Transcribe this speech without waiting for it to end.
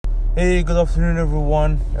Hey, good afternoon,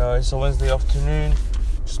 everyone. It's a Wednesday afternoon.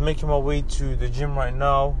 Just making my way to the gym right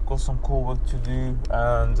now. Got some core work to do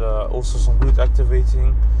and also some glute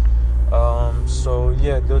activating. Those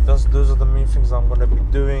are the main things I'm gonna be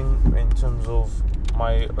doing in terms of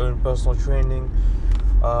my own personal training.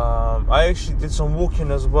 I actually did some walking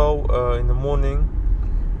as well in the morning.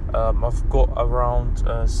 I've got around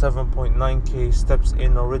 7.9k steps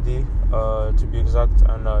in already, to be exact.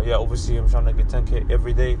 And obviously I'm trying to get 10k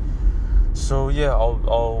every day. So yeah,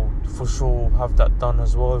 I'll for sure have that done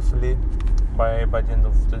as well, hopefully by the end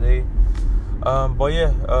of the day.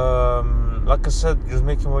 Like I said, just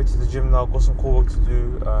making my way to the gym now. Got some core work to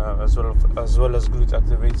do, as well as glute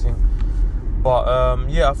activating. But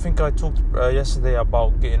I think I talked yesterday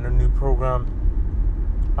about getting a new program,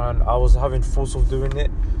 and I was having thoughts of doing it.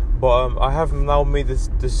 But I have now made this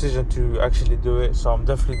decision to actually do it, so I'm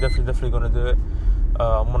definitely gonna do it.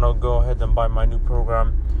 I'm gonna go ahead and buy my new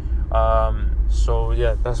program.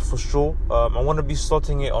 That's for sure. I'm gonna be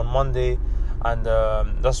starting it on Monday, and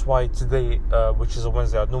that's why today, which is a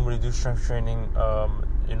Wednesday, I normally do strength training.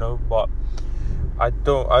 But I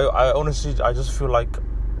don't. I honestly, I just feel like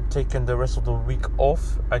taking the rest of the week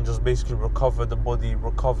off and just basically recover the body,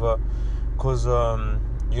 because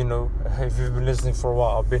if you've been listening for a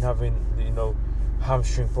while, I've been having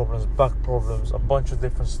hamstring problems, back problems, a bunch of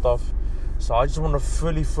different stuff. So I just want to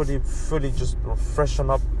fully just freshen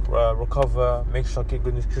up, recover, make sure I get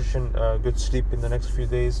good nutrition, good sleep in the next few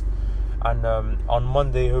days. And on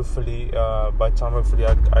Monday, hopefully, by the time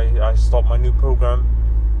I start my new program,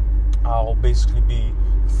 I'll basically be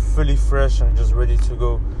fully fresh and just ready to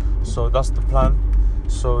go. So that's the plan.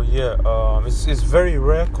 So it's very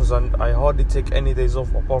rare because I hardly take any days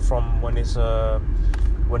off apart from when it's the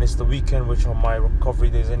weekend, which are my recovery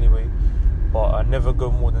days anyway. But I never go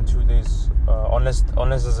more than 2 days, unless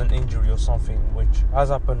there's an injury or something, which has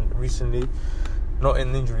happened recently. Not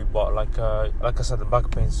an injury, but like I said, the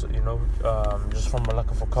back pains, just from a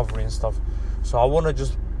lack of recovery and stuff. So I want to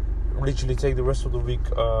just literally take the rest of the week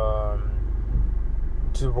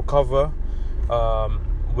to recover.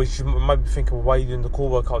 Which you might be thinking, why are you doing the core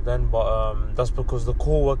workout then? But that's because the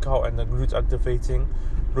core workout and the glute activating,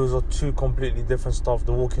 those are two completely different stuff.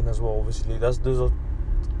 The walking as well, obviously, those are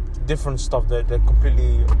different stuff. They're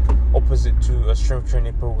completely opposite to a strength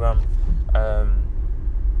training program.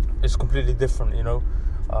 It's completely different,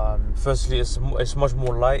 Firstly, it's much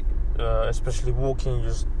more light, especially walking,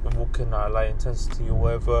 just walking at light intensity or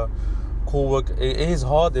whatever. Core work, it is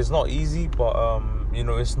hard. It's not easy, but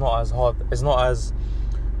it's not as hard. It's not as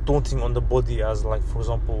daunting on the body as, like, for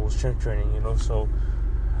example, strength training. Like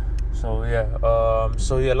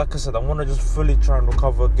I said, I want to just fully try and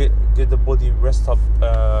recover, get the body rest up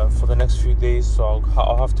for the next few days. So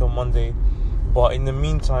I'll have till Monday. But in the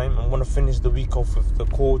meantime, I'm going to finish the week off with the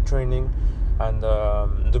core training and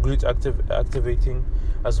the glute activating,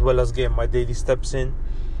 as well as getting my daily steps in.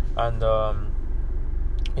 And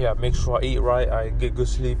make sure I eat right, I get good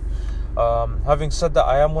sleep. Having said that,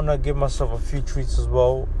 I am going to give myself a few treats as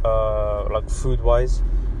well, like food-wise.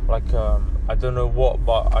 Like, I don't know what,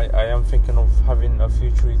 but I am thinking of having a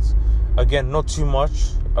few treats. Again, not too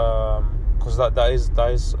much, because that is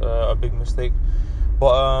a big mistake.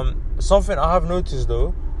 But something I have noticed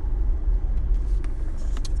though,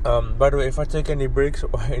 by the way, if I take any breaks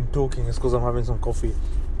in talking, it's because I'm having some coffee,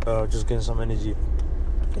 just getting some energy,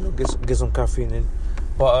 get some caffeine in.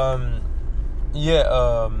 But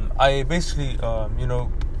I basically,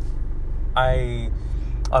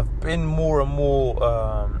 I've been more and more.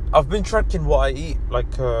 I've been tracking what I eat,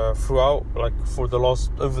 like throughout, like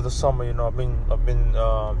over the summer. I've been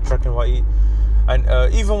tracking what I eat, and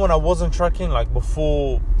even when I wasn't tracking, like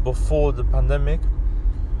before the pandemic,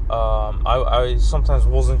 I sometimes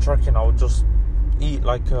wasn't tracking. I would just eat,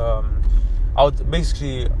 like I would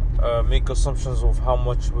basically make assumptions of how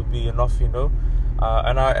much would be enough,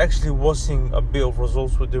 and I actually was seeing a bit of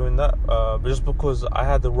results with doing that, just because I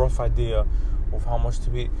had a rough idea of how much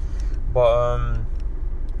to eat. But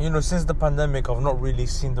since the pandemic, I've not really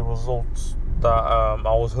seen the results that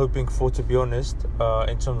I was hoping for, to be honest,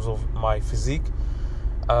 in terms of my physique.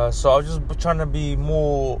 So I was just trying to be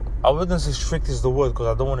more, I wouldn't say strict is the word, because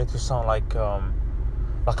I don't want it to sound like I'm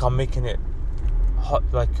making it hot,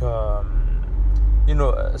 like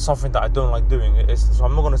something that I don't like doing. So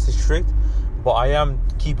I'm not going to say strict, but I am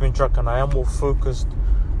keeping track, and I am more focused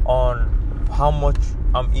on how much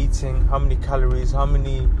I'm eating, how many calories, how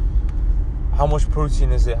much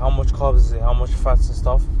protein is it, how much carbs is it, how much fats and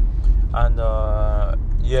stuff. And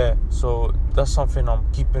so that's something I'm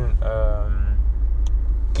keeping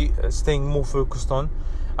staying more focused on.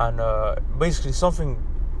 And basically something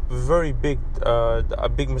very big, a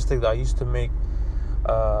big mistake that I used to make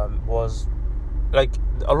was, like,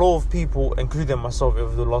 a lot of people, including myself,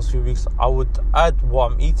 over the last few weeks, I would add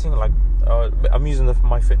what I'm eating. Like, I'm using the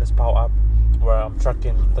MyFitnessPal app where I'm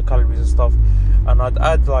tracking the calories and stuff, and I'd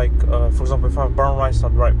add, like, for example, if I have brown rice,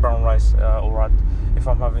 I'd write brown rice, or if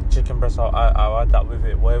I'm having chicken breast, I'll add that with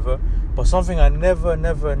it, whatever. But something I never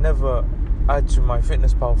add to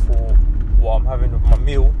MyFitnessPal for what I'm having with my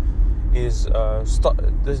meal is the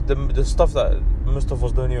stuff that most of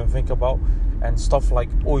us don't even think about, and stuff like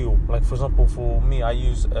oil. Like, for example, for me, I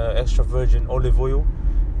use extra virgin olive oil,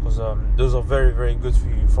 because those are very, very good for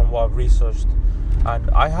you from what I've researched.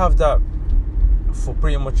 And I have that for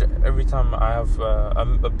pretty much every time I have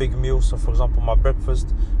a big meal. So, for example, my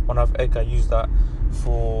breakfast, when I have egg, I use that.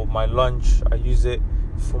 For my lunch, I use it.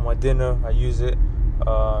 For my dinner, I use it.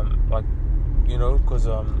 Because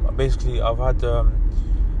basically I've had,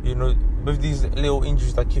 with these little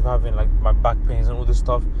injuries that I keep having, like my back pains and all this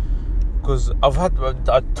stuff, because I've had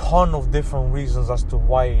a ton of different reasons as to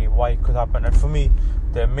why it could happen. And for me,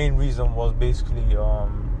 the main reason was basically,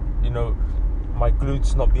 my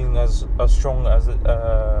glutes not being as strong as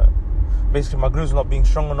basically my glutes not being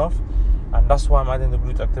strong enough, and that's why I'm adding the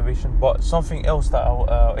glute activation. But something else that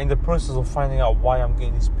in the process of finding out why I'm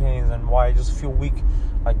getting these pains and why I just feel weak,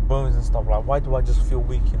 like bones and stuff, like why do I just feel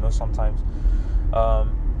weak, sometimes,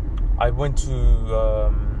 I went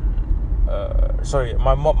to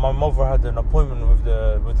my mother had an appointment with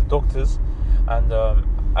the doctors, and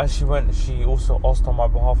as she went, she also asked on my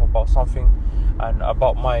behalf about something, and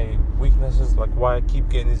about my weaknesses, like why I keep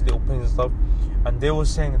getting these little pains and stuff. And they were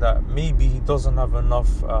saying that maybe he doesn't have enough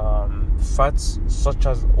fats, such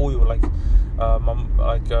as oil,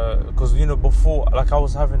 because before, like, I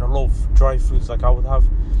was having a lot of dry foods. Like, I would have,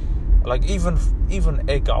 like, even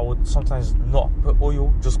egg, I would sometimes not put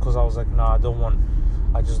oil, just because I was like, nah, I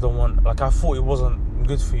just don't want, like, I thought it wasn't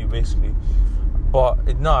good for you, basically. But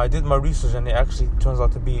I did my research, and it actually turns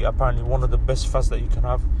out to be apparently one of the best fats that you can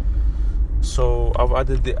have. So I've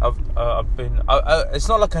added it. It's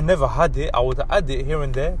not like I never had it. I would add it here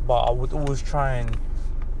and there, but I would always try and,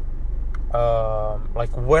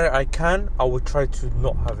 like, where I can, I would try to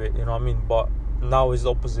not have it. You know what I mean? But now it's the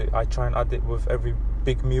opposite. I try and add it with every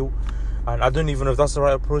big meal, and I don't even know if that's the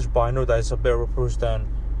right approach, but I know that it's a better approach than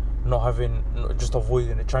just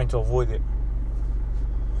avoiding it, trying to avoid it.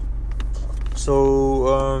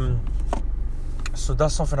 So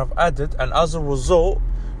that's something I've added, and as a result,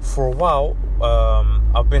 for a while,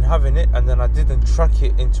 I've been having it, and then I didn't track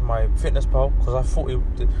it into my MyFitnessPal, because I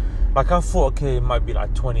thought, okay, it might be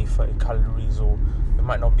like 20-30 calories, or it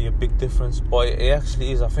might not be a big difference, but it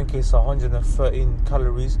actually is. I think it's 113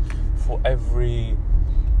 calories for every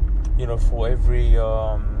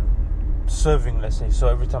serving, let's say. So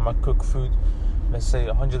every time I cook food, let's say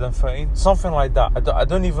 113, something like that. I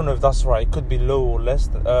don't even know if that's right. It could be lower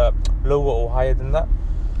or higher than that,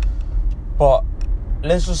 but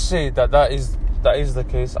let's just say that is the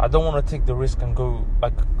case. I don't want to take the risk and go,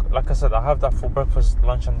 like I said, I have that for breakfast,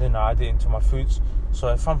 lunch and dinner. I add it into my foods. So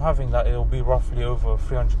if I'm having that, it'll be roughly over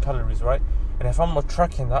 300 calories, right? And if I'm not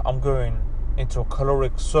tracking that, I'm going into a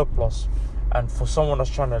caloric surplus. And for someone that's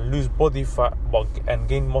trying to lose body fat and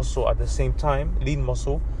gain muscle at the same time, lean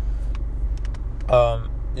muscle,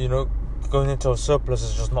 going into a surplus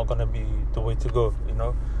is just not going to be the way to go.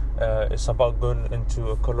 It's about going into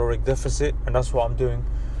a caloric deficit, and that's what I'm doing.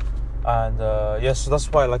 And so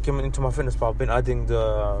that's why, like, into MyFitnessPal, I've been adding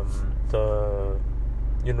the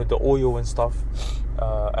oil and stuff,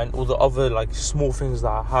 and all the other, like, small things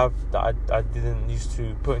that I have that I didn't used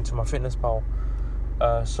to put into MyFitnessPal.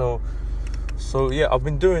 So yeah, I've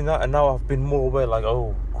been doing that, and now I've been more aware, like,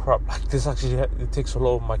 oh crap, like, this actually it takes a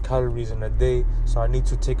lot of my calories in a day, so I need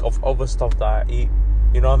to take off other stuff that I eat.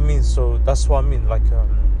 You know what I mean? So that's what I mean. Like,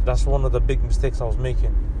 that's one of the big mistakes I was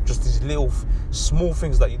making. Just these little small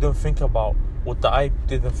things that you don't think about, or that I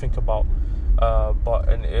didn't think about,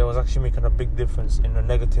 and it was actually making a big difference in a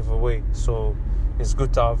negative way. So it's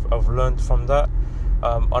good that I've learned from that.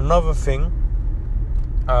 Another thing,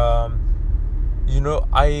 I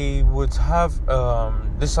would have,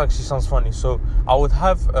 this actually sounds funny. So I would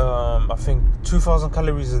have, I think 2,000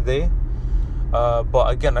 calories a day. But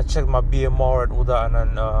again, I checked my BMR and all that, and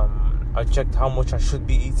then I checked how much I should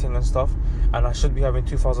be eating and stuff, and I should be having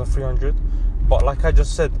 2,300. But like I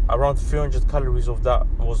just said, around 300 calories of that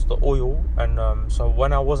was the oil, and so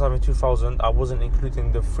when I was having 2,000, I wasn't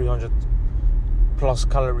including the 300 plus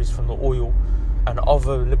calories from the oil and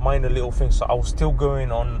other minor little things. So I was still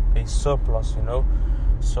going on a surplus,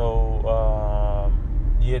 So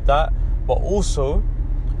that, but also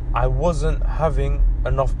I wasn't having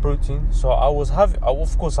enough protein. So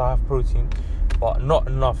of course I have protein, but not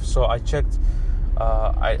enough. So I checked.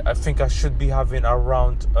 I think I should be having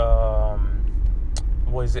around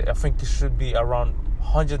what is it? I think it should be around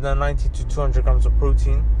 190 to 200 grams of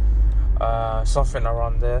protein, something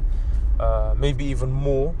around there, maybe even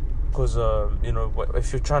more, because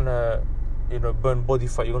if you're trying to burn body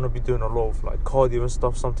fat, you're going to be doing a lot of like cardio and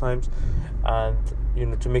stuff sometimes, and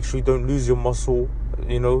to make sure you don't lose your muscle,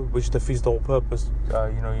 which defeats the whole purpose.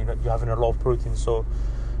 You're having a lot of protein, so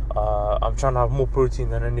I'm trying to have more protein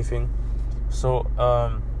than anything. So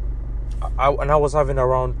I was having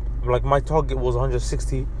around, like, my target was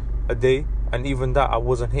 160 a day, and even that I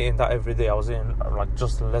wasn't hitting that every day. I was hitting like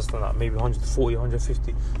just less than that, maybe 140,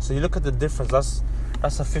 150. So you look at the difference.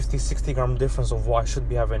 That's a 50-60 gram difference of what I should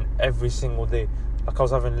be having every single day. Like, I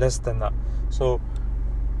was having less than that. So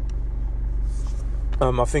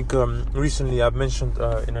I think recently I mentioned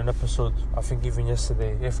in an episode, I think even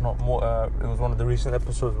yesterday, if not more, it was one of the recent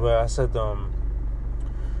episodes where I said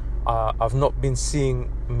I've not been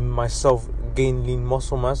seeing myself gain lean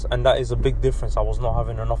muscle mass, and that is a big difference. I was not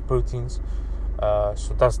having enough proteins,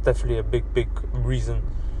 so that's definitely a big reason.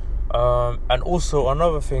 And also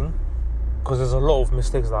another thing, because there's a lot of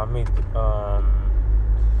mistakes that I made.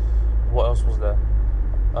 What else was there?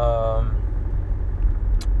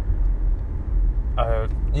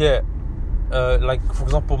 Like, for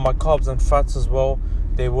example, my carbs and fats as well,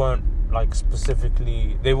 they weren't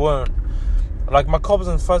like my carbs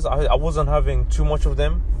and fats, I wasn't having too much of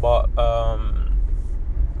them, but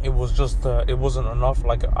it was just it wasn't enough.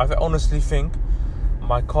 Like, I honestly think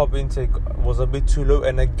my carb intake was a bit too low,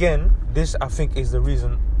 and again, this I think is the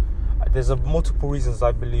reason. There's multiple reasons,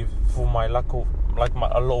 I believe, for my lack of, like,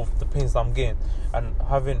 a lot of the pains that I'm getting, and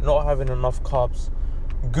not having enough carbs,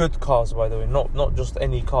 good carbs, by the way, not just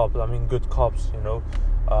any carbs. I mean good carbs.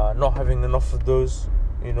 Not having enough of those,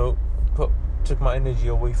 took my energy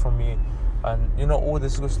away from me, and all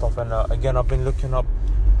this good stuff. And again, I've been looking up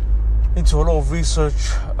into a lot of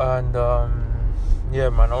research, and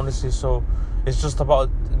honestly, so it's just about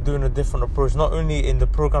doing a different approach, not only in the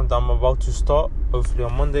program that I'm about to start, hopefully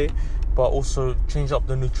on Monday, but also change up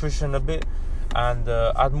the nutrition a bit, and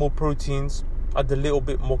add more proteins, add a little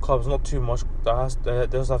bit more carbs, not too much. There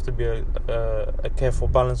does have to be a careful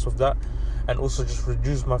balance of that, and also just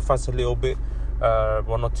reduce my fats a little bit,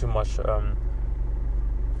 but not too much.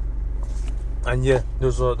 And yeah,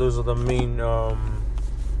 those are the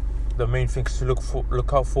main things to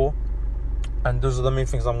look out for, and those are the main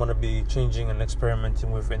things I'm going to be changing and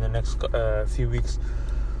experimenting with in the next few weeks.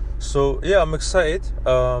 So yeah, I'm excited.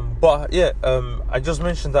 I just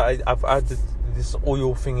mentioned that I've added this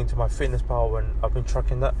oil thing into my Fitness Pal, and I've been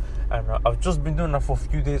tracking that, and I've just been doing that for a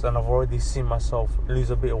few days, and I've already seen myself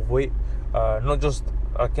lose a bit of weight. Not just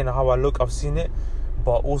how I look, I've seen it,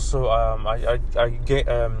 but also I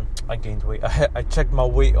gained weight. I checked my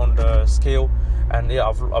weight on the scale, and yeah,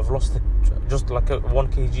 I've lost it, just like 1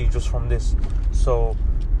 kg just from this. So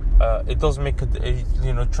it does make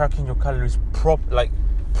tracking your calories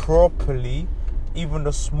properly, even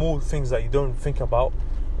the small things that you don't think about,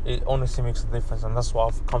 it honestly makes a difference, and that's what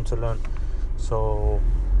I've come to learn. So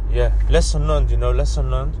yeah, lesson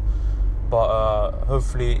learned. But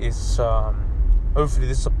hopefully this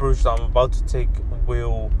approach that I'm about to take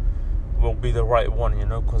will be the right one,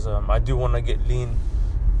 because I do want to get lean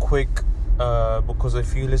quick, because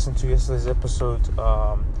if you listen to yesterday's episode,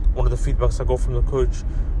 one of the feedbacks I got from the coach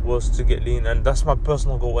was to get lean, and that's my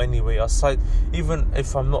personal goal anyway. Aside, even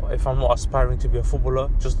if I'm not aspiring to be a footballer,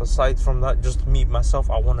 just aside from that, just me myself,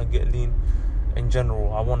 I want to get lean in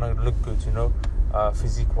general. I want to look good,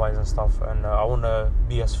 physique wise and stuff, and I want to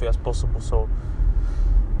be as fit as possible.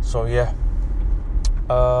 So yeah.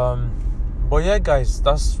 But yeah, guys,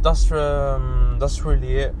 that's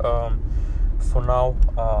really it. For now,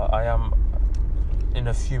 I am in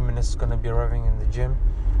a few minutes gonna be arriving in the gym,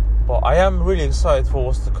 but I am really excited for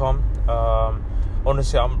what's to come.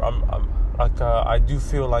 Honestly, I'm like, I do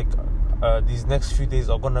feel like these next few days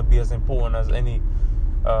are gonna be as important as any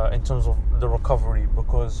in terms of the recovery,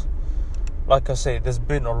 because, like I say, there's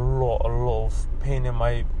been a lot of pain in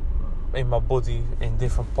my body in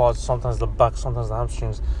different parts. Sometimes the back, sometimes the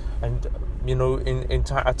hamstrings, and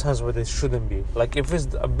at times where there shouldn't be. Like, if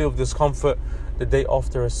it's a bit of discomfort the day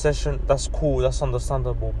after a session, that's cool, that's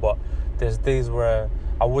understandable. But there's days where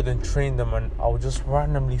I wouldn't train them, and I would just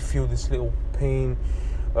randomly feel this little pain,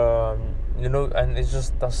 and it's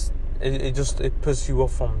just it puts you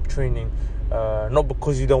off from training. Not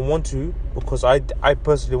because you don't want to, because I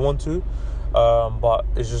personally want to, but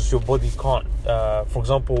it's just your body can't. For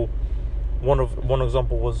example, one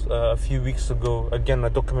example was a few weeks ago. Again, I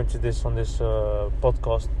documented this on this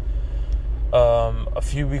podcast. A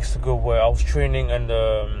few weeks ago, where I was training and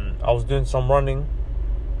I was doing some running,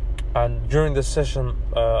 and during the session,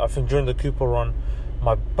 I think during the Cooper run,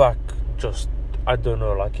 my back just, I don't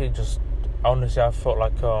know, like it just, honestly, I felt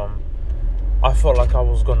like I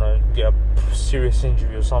was gonna get a serious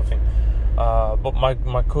injury or something. But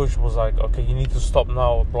my coach was like, okay, you need to stop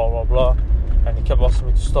now, blah blah blah, and he kept asking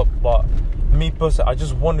me to stop. But me personally, I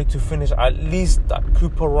just wanted to finish at least that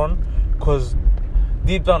Cooper run, because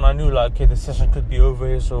deep down I knew, like, okay, the session could be over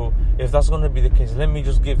here, so if that's gonna be the case, let me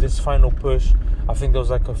just give this final push. I think there was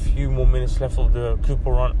like a few more minutes left of the Cooper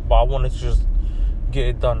run, but I wanted to just get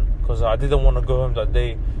it done, because I didn't want to go home that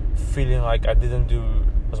day feeling like I didn't do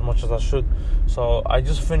as much as I should. So I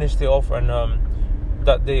just finished it off, and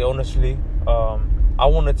that day, honestly, I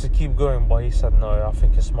wanted to keep going, but he said no, I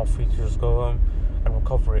think it's smart for you to just go home and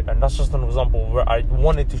recover it. And that's just an example where I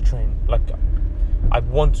wanted to train, like I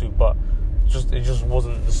want to, but it just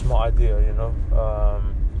wasn't the smart idea, you know.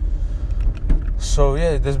 So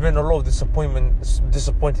yeah, there's been a lot of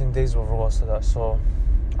disappointing days with regards to that. So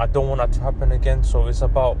I don't want that to happen again. So it's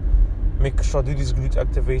about making sure I do these glute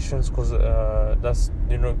activations, because that's,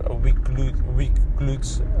 you know, weak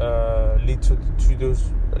glutes lead to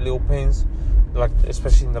those little pains, like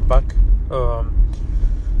especially in the back.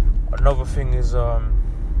 Another thing is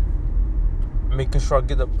making sure I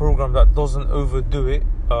get a program that doesn't overdo it.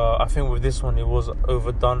 I think with this one it was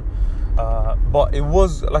overdone, but it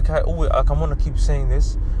was like I'm gonna keep saying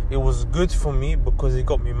this. It was good for me because it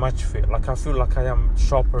got me match fit. Like I feel like I am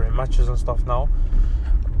sharper in matches and stuff now.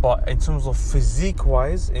 But in terms of physique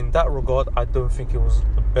wise, in that regard, I don't think it was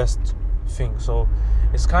the best thing. So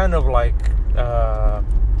it's kind of like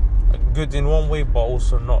good in one way, but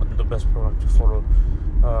also not the best program to follow.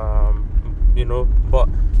 You know, but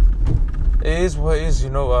it is what it is. You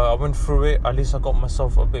know, I went through it. At least I got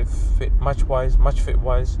myself a bit fit, match fit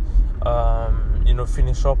wise. You know,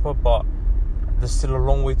 feeling sharper, but there's still a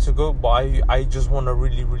long way to go. But I just want to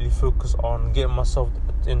really, really focus on getting myself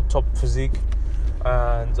in top physique,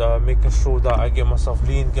 and making sure that I get myself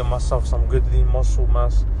lean, get myself some good lean muscle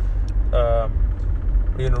mass,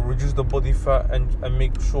 you know, reduce the body fat, and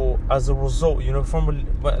make sure as a result, you know,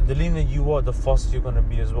 the leaner you are, the faster you're going to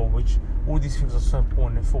be as well, which all these things are so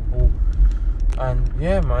important in football. And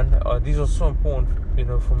yeah, man, these are so important, you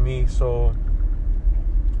know, for me. So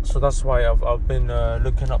that's why I've been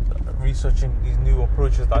looking up, researching these new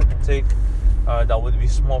approaches that I can take that would be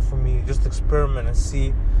smart for me. Just experiment and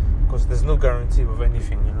see, because there's no guarantee with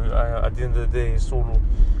anything, you know. At the end of the day, it's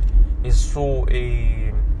all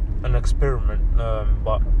an experiment.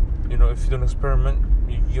 But you know, if you don't experiment,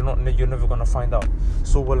 you're never gonna find out.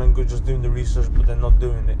 So well and good just doing the research, but then not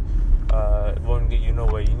doing it. It won't get you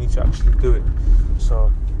nowhere. You need to actually do it.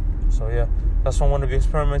 So yeah, that's why I want to be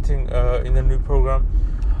experimenting in the new program.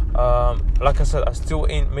 Like I said, I still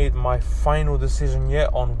ain't made my final decision yet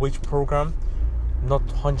on which program. Not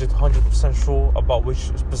 100% sure about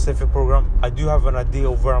which specific program. I do have an idea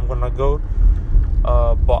of where I'm gonna go,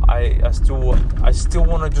 but I still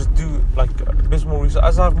want to just do like a bit more research.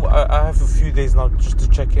 As I have a few days now just to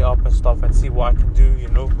check it up and stuff and see what I can do, you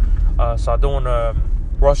know. So I don't want to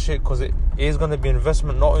rush it, because it is going to be an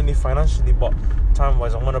investment, not only financially but time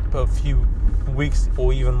wise. I'm going to put a few weeks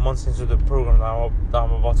or even months into the program that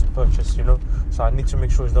I'm about to purchase, you know. So I need to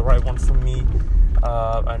make sure it's the right one for me,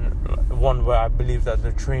 and one where I believe that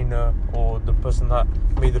the trainer or the person that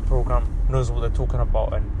made the program knows what they're talking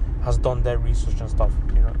about and has done their research and stuff.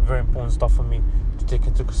 You know, very important stuff for me to take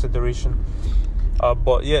into consideration.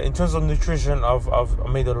 But yeah, in terms of nutrition, I've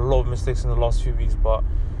made a lot of mistakes in the last few weeks, but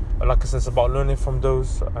like I said, it's about learning from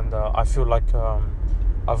those, and I feel like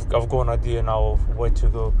I've got an idea now of where to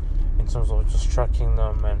go in terms of just tracking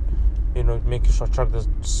them, and you know, making sure I track the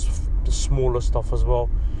smaller stuff as well.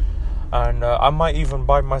 And I might even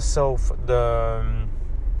buy myself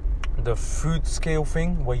the food scale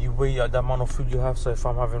thing, where you weigh the amount of food you have. So if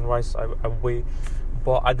I'm having rice, I weigh.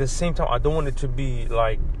 But at the same time, I don't want it to be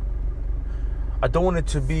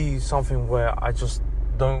something where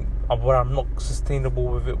where I'm not sustainable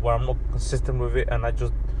with it, where I'm not consistent with it, and I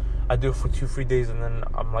do it for 2-3 days, and then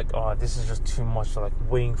I'm like, oh, this is just too much. Like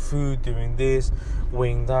weighing food, doing this,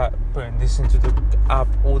 weighing that, putting this into the app,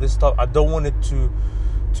 all this stuff. I don't want it to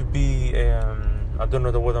be I don't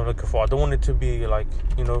know the word I'm looking for. I don't want it to be like,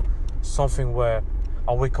 you know, something where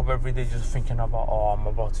I wake up every day just thinking about, oh, I'm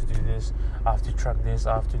about to do this, I have to track this,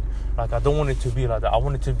 I don't want it to be like that. I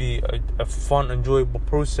want it to be a fun, enjoyable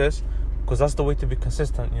process, because that's the way to be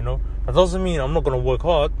consistent, you know. That doesn't mean I'm not going to work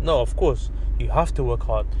hard. No, of course, you have to work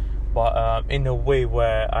hard. but in a way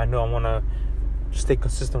where I know I want to stay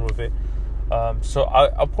consistent with it. So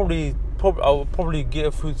I'll probably get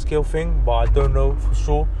a food scale thing, but I don't know for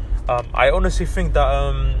sure. I honestly think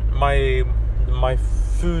that my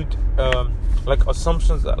food like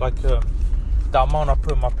assumptions that the amount I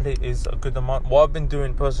put on my plate is a good amount. What I've been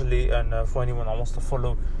doing personally, and for anyone that wants to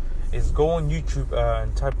follow, is go on YouTube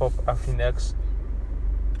and type up Athlean X.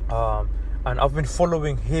 And I've been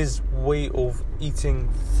following his way of eating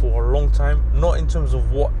for a long time. Not in terms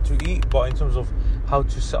of what to eat, but in terms of how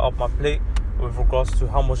to set up my plate with regards to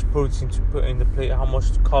how much protein to put in the plate, how much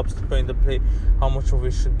carbs to put in the plate, how much of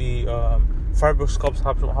it should be fibrous carbs,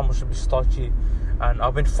 how much should be starchy. And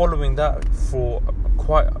I've been following that for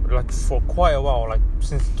quite a while, like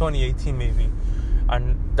since 2018 maybe,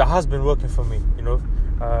 and that has been working for me. You know,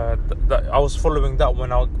 that I was following that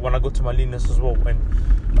when I go to my leanness as well in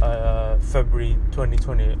February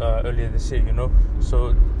 2020, earlier this year. You know,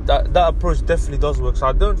 so that approach definitely does work. So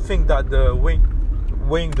I don't think that the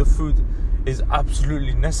weighing the food is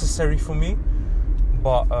absolutely necessary for me.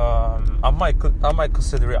 But I might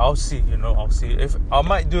consider it. I'll see. You know, I'll see if I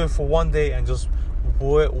might do it for one day and just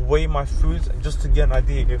weigh my foods just to get an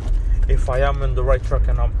idea if I am on the right track.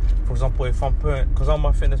 And I'm, for example, if I'm putting, because on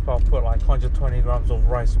my fitness pal I put like 120 grams of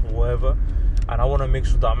rice or whatever, and I want to make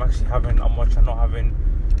sure that I'm actually having that much and not having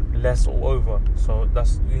less or over. So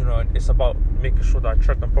that's, you know, it's about making sure that I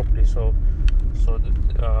track them properly. So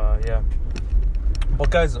yeah. But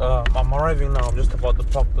guys, I'm arriving now. I'm just about to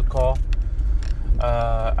park the car.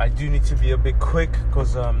 I do need to be a bit quick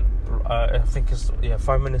because I think it's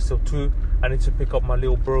 5 minutes till 2. I need to pick up my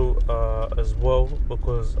little bro as well,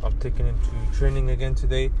 because I'm taking him to training again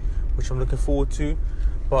today, which I'm looking forward to.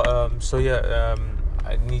 But I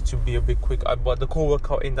need to be a bit quick. But the core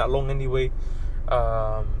workout ain't that long anyway.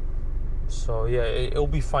 So yeah, it'll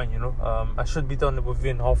be fine, you know. I should be done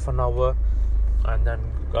within half an hour, and then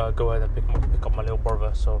go ahead and pick up my little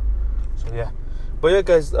brother. So yeah. But yeah,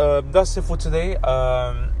 guys, that's it for today.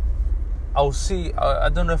 I'll see. I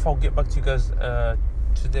don't know if I'll get back to you guys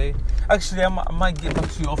today. Actually, I might get back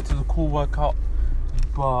to you after the core workout,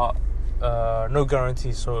 but no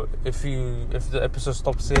guarantee. So if the episode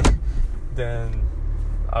stops here, then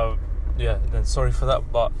then sorry for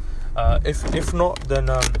that. But if not, then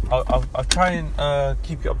I'll try and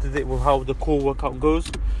keep you up to date with how the core workout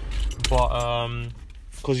goes. But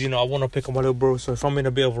because, you know, I want to pick up my little bro, so if I'm in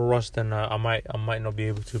a bit of a rush, then I might not be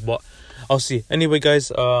able to, but I'll see. Anyway,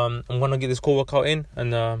 guys, I'm gonna get this core workout in,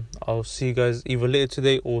 and I'll see you guys either later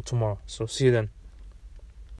today or tomorrow. So see you then.